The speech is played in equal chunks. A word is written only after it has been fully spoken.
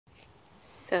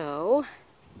So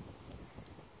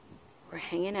we're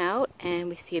hanging out and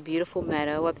we see a beautiful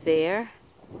meadow up there.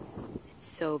 It's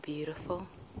so beautiful.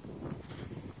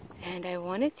 And I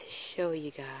wanted to show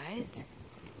you guys.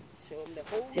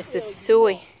 This is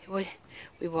Suey.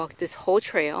 We walked this whole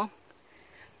trail.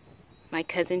 My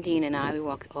cousin Dean and I, we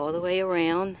walked all the way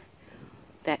around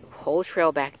that whole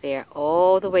trail back there,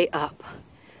 all the way up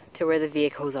to where the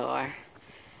vehicles are.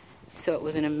 So it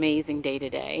was an amazing day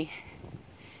today.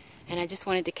 And I just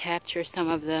wanted to capture some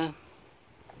of the,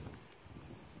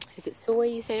 is it soy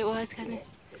you said it was, cousin? Yeah,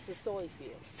 it's a soy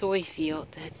field. Soy field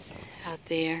that's out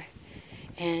there.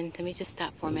 And let me just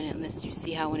stop for a minute and let you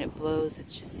see how when it blows,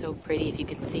 it's just so pretty if you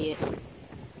can see it.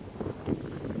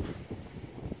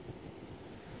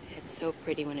 It's so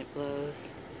pretty when it blows.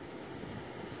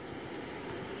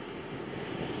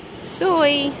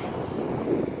 Soy!